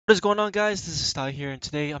What is going on, guys? This is Sty here, and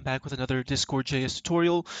today I'm back with another Discord JS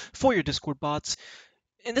tutorial for your Discord bots.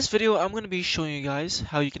 In this video, I'm going to be showing you guys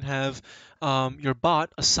how you can have your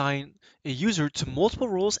bot assign a user to multiple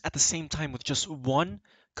roles at the same time with just one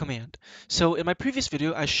command. So in my previous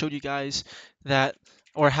video, I showed you guys that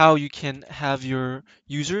or how you can have your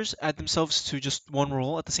users add themselves to just one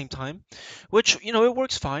role at the same time, which, it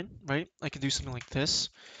works fine, right? I can do something like this.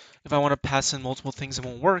 If I want to pass in multiple things, it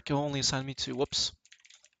won't work. It will only assign me to, whoops,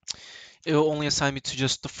 it will only assign me to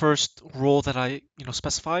just the first role that I,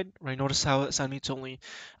 specified, right? Notice how it assigned me to only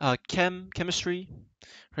chemistry,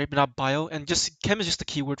 right, but not bio. And just chem is just a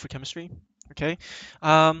keyword for chemistry, okay?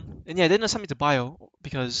 And yeah, it didn't assign me to bio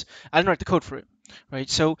because I didn't write the code for it, right?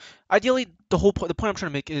 So ideally, the point I'm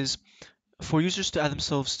trying to make is for users to add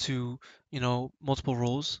themselves to, multiple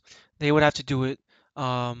roles, they would have to do it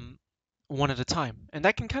um, one at a time, and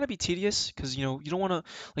that can kind of be tedious because you don't want to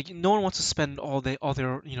no one wants to spend all their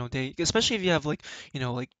day, especially if you have like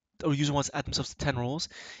a user wants to add themselves to 10 roles.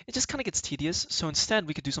 It just kind of gets tedious. So instead,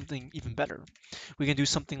 we could do something even better. We can do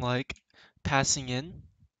something like passing in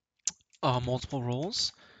multiple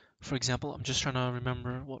roles. For example, I'm just trying to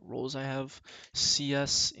remember what roles I have.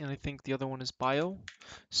 CS, and I think the other one is bio.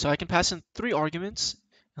 So I can pass in 3 arguments,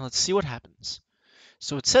 and let's see what happens.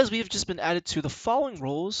 So it says we have just been added to the following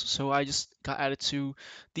roles. So I just got added to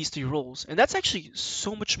these 3 roles, and that's actually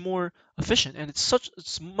so much more efficient, and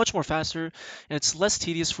it's much more faster, and it's less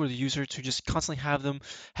tedious for the user to just constantly have them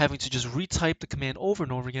having to just retype the command over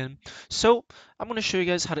and over again. So I'm going to show you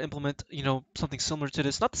guys how to implement, something similar to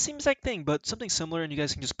this. Not the same exact thing, but something similar, and you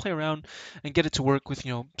guys can just play around and get it to work with,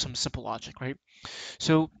 some simple logic, right?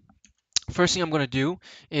 So first thing I'm going to do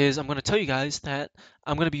is I'm going to tell you guys that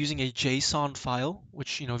I'm going to be using a JSON file,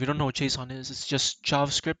 which, if you don't know what JSON is, it's just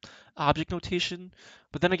JavaScript object notation.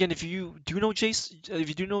 But then again, if you do know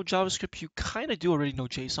JavaScript, you kind of do already know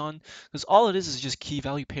JSON, because all it is just key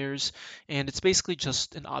value pairs, and it's basically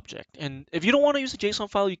just an object. And if you don't want to use a JSON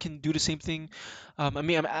file, you can do the same thing.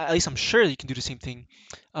 At least I'm sure you can do the same thing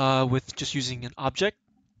with just using an object,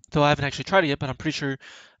 though I haven't actually tried it yet, but I'm pretty sure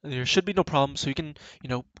there should be no problem. So you can,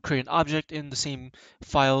 create an object in the same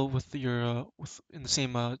file with your in the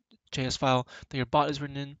same JS file that your bot is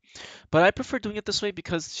written in. But I prefer doing it this way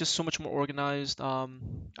because it's just so much more organized. I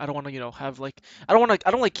don't want to, have I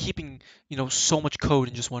don't like keeping, so much code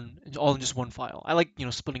in all in just one file. I like,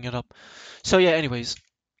 splitting it up. So yeah, anyways,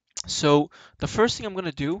 so the first thing I'm going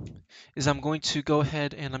to do is I'm going to go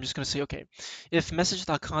ahead and I'm just going to say, okay, if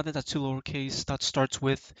message.content.toLowercase dot starts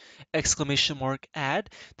with exclamation mark add,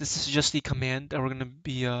 this is just the command that we're going to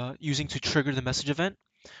be using to trigger the message event.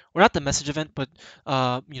 Or not the message event, but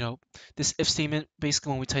this if statement,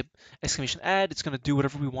 basically when we type exclamation add, it's going to do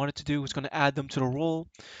whatever we want it to do. It's going to add them to the role.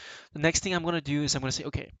 The next thing I'm going to do is I'm going to say,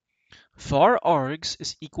 okay, var args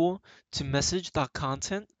is equal to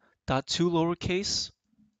message.content.toLowercase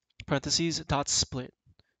parentheses dot split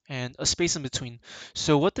and a space in between.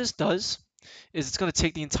 So what this does is it's going to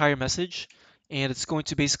take the entire message and it's going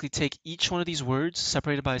to basically take each one of these words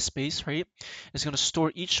separated by a space, right? It's going to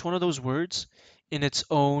store each one of those words in its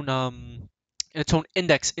own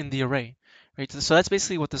index in the array, right? So that's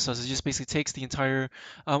basically what this does. It just basically takes the entire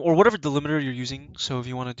or whatever delimiter you're using. So if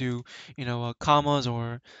you want to do, commas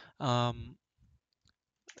or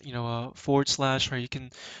forward slash, right? You can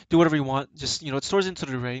do whatever you want. Just, it stores into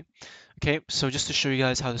the array. Okay, so just to show you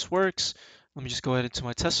guys how this works, let me just go ahead into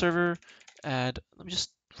my test server and let me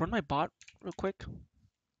just run my bot real quick.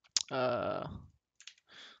 Uh,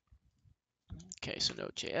 okay, so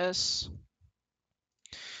Node.js,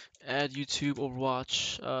 add YouTube,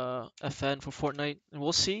 Overwatch, FN for Fortnite, and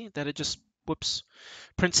we'll see that it just, whoops,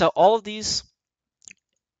 prints out all of these,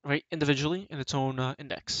 right, individually in its own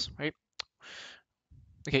index, right?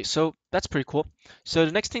 Okay, so that's pretty cool. So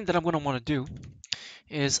the next thing that I'm going to want to do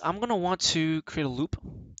is I'm going to want to create a loop.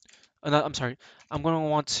 No, I'm sorry. I'm going to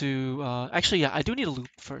want to actually, yeah, I do need a loop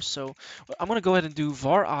first. So I'm going to go ahead and do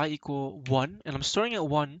var I equal 1, and I'm storing at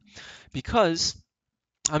 1 because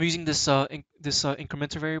I'm using this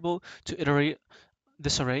incrementer variable to iterate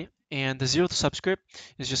this array, and the 0th subscript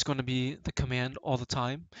is just going to be the command all the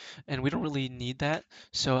time, and we don't really need that.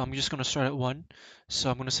 So I'm just going to start at 1. So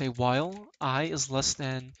I'm going to say while I is less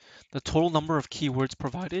than the total number of keywords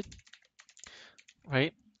provided,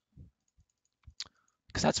 right?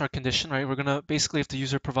 Because that's our condition, right? We're gonna basically, if the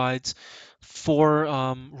user provides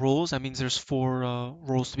 4 roles, that means there's 4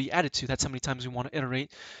 roles to be added to. That's how many times we want to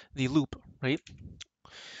iterate the loop, right?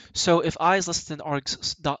 So if I is less than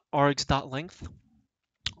args.length,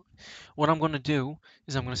 what I'm going to do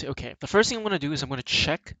is I'm going to say, okay, the first thing I'm going to do is I'm going to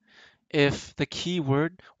check if the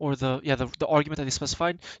keyword or the argument that they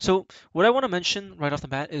specified. So what I want to mention right off the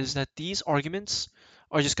bat is that these arguments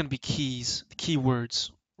are just going to be keys,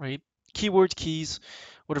 keywords, right? Keywords, keys,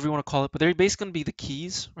 whatever you want to call it, but they're basically going to be the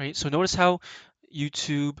keys, right? So notice how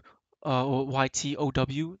YouTube, or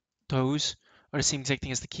YTOW, those are the same exact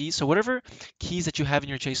thing as the keys. So whatever keys that you have in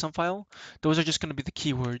your JSON file, those are just going to be the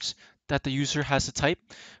keywords that the user has to type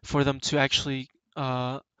for them to actually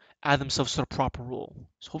uh, add themselves to the proper role.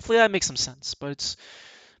 So hopefully that makes some sense. But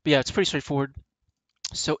yeah, it's pretty straightforward.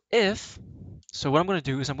 So what I'm going to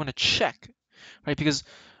do is I'm going to check, right? Because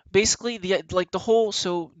basically the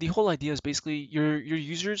whole idea is basically your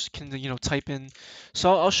users can type in.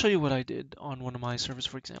 So I'll show you what I did on one of my servers,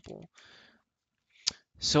 for example.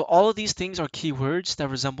 So all of these things are keywords that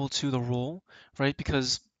resemble to the role, right?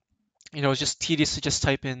 Because it's just tedious to just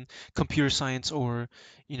type in computer science or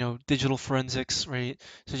digital forensics, right?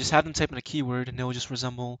 So just have them type in a keyword and they'll just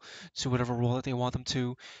resemble to whatever role that they want them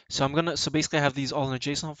to. So basically I have these all in a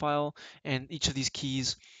JSON file, and each of these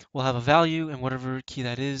keys will have a value, and whatever key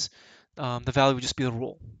that is, the value would just be the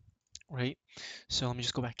role, right? So let me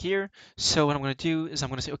just go back here. So what I'm going to do is I'm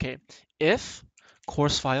going to say, okay, if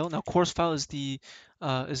course file. Now course file is the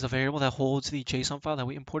variable that holds the JSON file that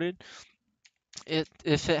we imported.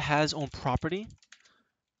 If it has own property,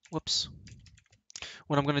 whoops,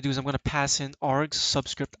 what I'm going to do is I'm going to pass in args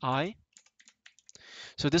subscript I.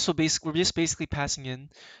 So this will we're just basically passing in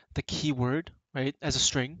the keyword, right, as a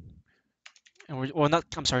string. And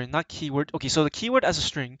I'm sorry, not keyword. Okay, so the keyword as a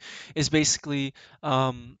string is basically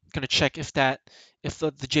going to check if the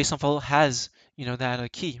JSON file has, that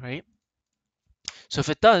key, right? So if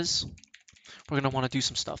it does, we're going to want to do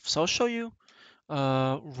some stuff. So I'll show you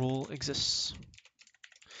role exists.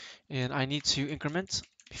 And I need to increment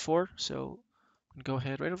before, so I'm gonna go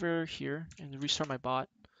ahead right over here and restart my bot.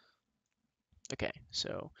 Okay,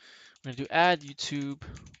 so I'm gonna do add YouTube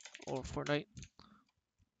or Fortnite.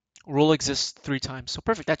 Role exists 3 times. So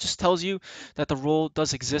perfect. That just tells you that the role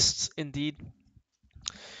does exist indeed.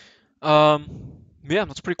 Yeah,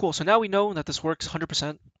 that's pretty cool. So now we know that this works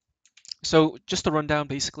 100%. So just to run down,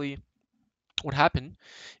 basically, what happened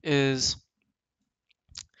is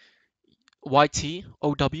YT,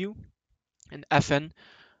 OW, and FN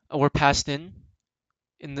were passed in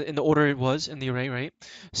the order it was in the array, right?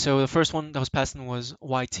 So the first one that was passed in was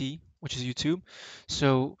YT, which is YouTube.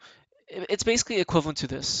 So it's basically equivalent to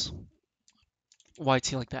this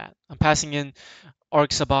YT like that. I'm passing in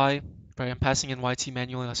argsabi, right? I'm passing in YT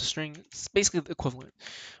manually as a string. It's basically the equivalent,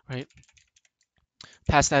 right?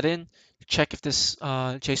 Pass that in, check if this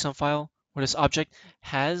JSON file or this object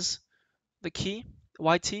has the key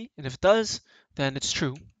YT, and if it does, then it's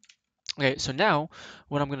true. Okay, so now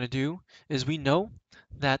what I'm going to do is we know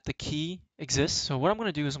that the key exists. So what I'm going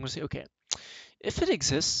to do is I'm going to say, okay, if it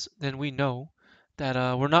exists, then we know that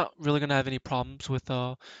we're not really going to have any problems with,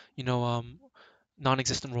 you know, um,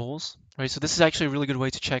 non-existent roles, right? So this is actually a really good way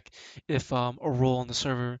to check if a role on the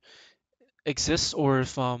server exists, or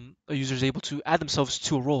if a user is able to add themselves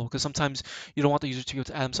to a role, because sometimes you don't want the user to be able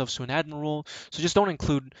to add themselves to an admin role. So just don't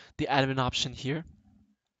include the admin option here,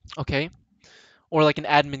 okay? Or like an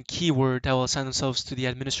admin keyword that will assign themselves to the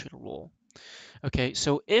administrator role. Okay,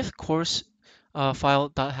 so if course file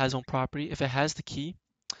dot has own property, if it has the key,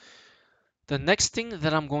 the next thing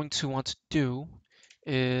that I'm going to want to do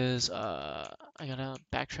is I gotta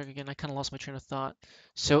backtrack again. I kind of lost my train of thought.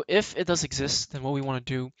 So if it does exist, then what we want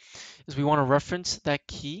to do is we want to reference that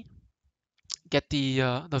key, get the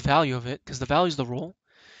value of it, because the value is the role,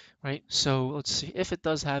 right? So let's see if it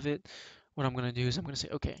does have it. What I'm gonna do is I'm gonna say,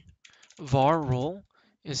 okay, var role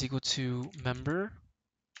is equal to member.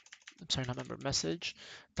 I'm sorry, not member, message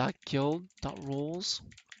dot guild dot roles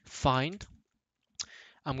find.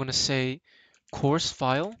 I'm going to say course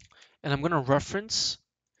file, and I'm going to reference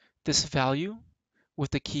this value with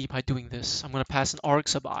the key by doing this. I'm going to pass an arg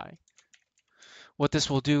sub I. What this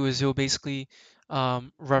will do is it will basically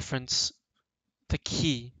reference the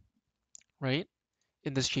key, right,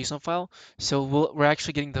 in this JSON file. So we're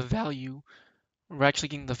actually getting the value. We're actually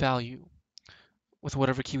getting the value with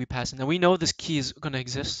whatever key we pass in. Now we know this key is going to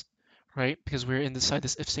exist, right? Because we're inside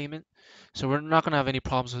this if statement. So we're not going to have any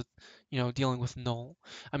problems with, dealing with null.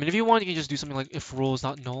 I mean, if you want, you can just do something like if role is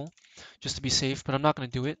not null, just to be safe, but I'm not going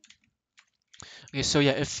to do it. Okay, so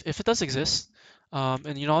yeah, if it does exist,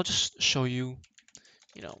 and I'll just show you,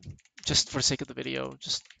 you know, just for the sake of the video,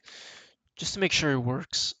 just to make sure it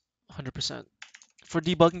works 100% for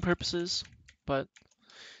debugging purposes. But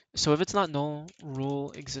so if it's not null,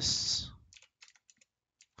 rule exists,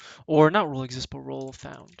 or not rule exists, but role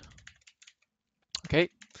found. Okay,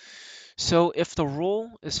 so if the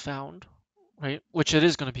role is found, right? Which it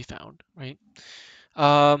is going to be found, right?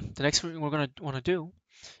 The next thing we're going to want to do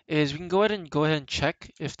is we can go ahead and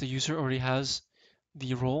check if the user already has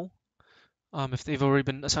the role, if they've already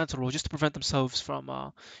been assigned to the role, just to prevent themselves from,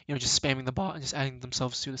 just spamming the bot and just adding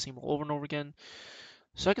themselves to the same role over and over again.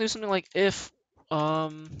 So I can do something like if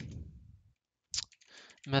um,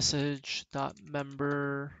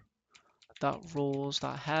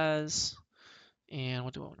 message.member.roles.has, and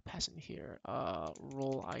what do I want to pass in here?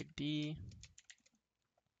 Role ID.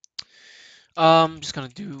 Just gonna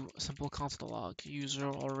do a simple console log user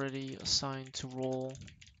already assigned to role.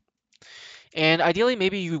 And ideally,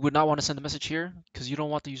 maybe you would not want to send a message here because you don't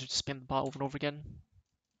want the user to spam the bot over and over again.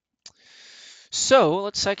 So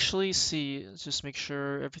let's actually see. Let's just make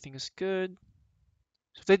sure everything is good.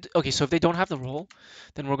 So if they don't have the role,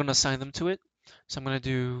 then we're gonna assign them to it. So I'm gonna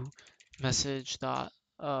do message dot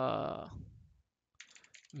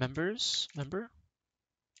member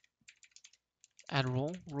add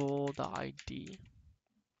role dot ID.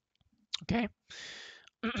 Okay.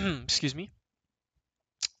 Excuse me.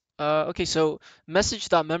 Okay, so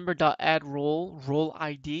message.member.add role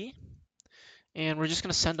ID, and we're just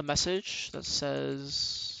gonna send a message that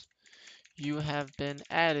says you have been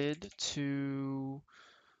added to,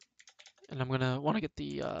 and I'm gonna want to get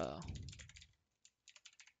the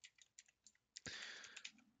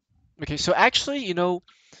okay. So actually,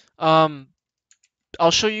 um,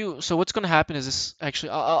 I'll show you. So what's gonna happen is this.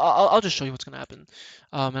 Actually, I'll just show you what's gonna happen,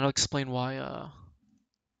 and I'll explain why.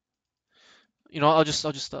 I'll just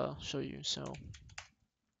show you. So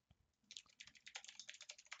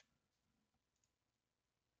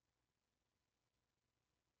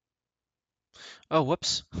oh,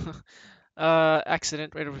 whoops.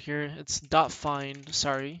 Accident right over here. It's dot find.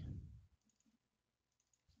 Sorry.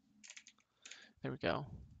 There we go.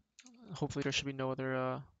 Hopefully there should be no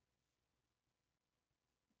other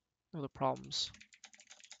problems.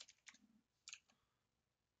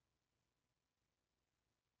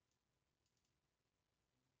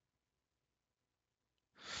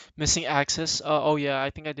 Missing access. Oh yeah, I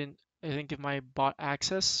didn't give my bot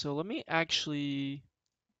access. So let me actually.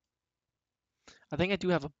 I think I do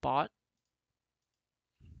have a bot.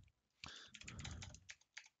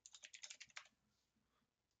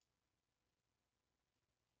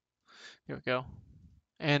 Here we go.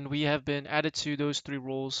 And we have been added to those three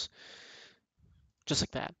roles just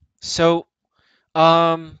like that. So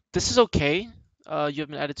this is okay. You have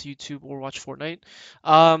been added to YouTube or watch Fortnite.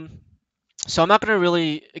 Um, so I'm not gonna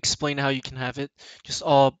really explain how you can have it. Just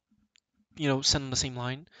all send on the same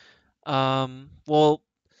line. Well,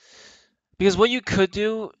 because what you could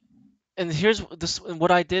do, and here's this, and what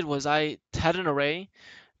I did was I had an array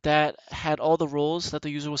that had all the roles that the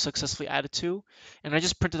user was successfully added to, and I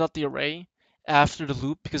just printed out the array after the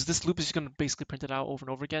loop because this loop is just gonna basically print it out over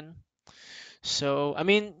and over again. So I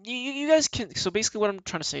mean, you guys can. So basically, what I'm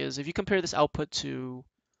trying to say is, if you compare this output to,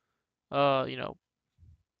 uh, you know,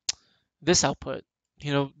 this output,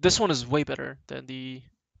 this one is way better than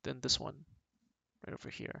this one right over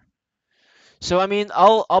here. So I mean,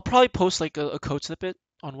 I'll probably post like a code snippet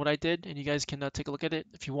on what I did, and you guys can take a look at it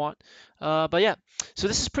if you want. But yeah, so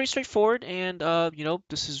this is pretty straightforward, and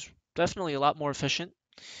this is definitely a lot more efficient.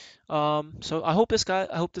 So I hope this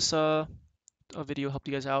video helped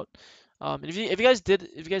you guys out. And if you guys did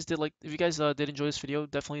enjoy this video,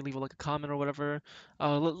 definitely leave like a comment or whatever,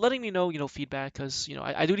 letting me know feedback, because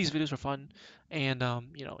I do these videos for fun, and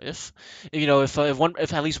if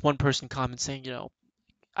at least one person comments saying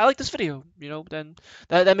I like this video, then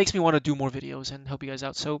that makes me want to do more videos and help you guys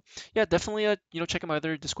out. So yeah, definitely check out my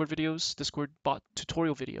other Discord videos, Discord bot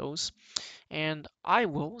tutorial videos, and I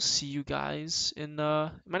will see you guys in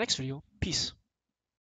my next video. Peace.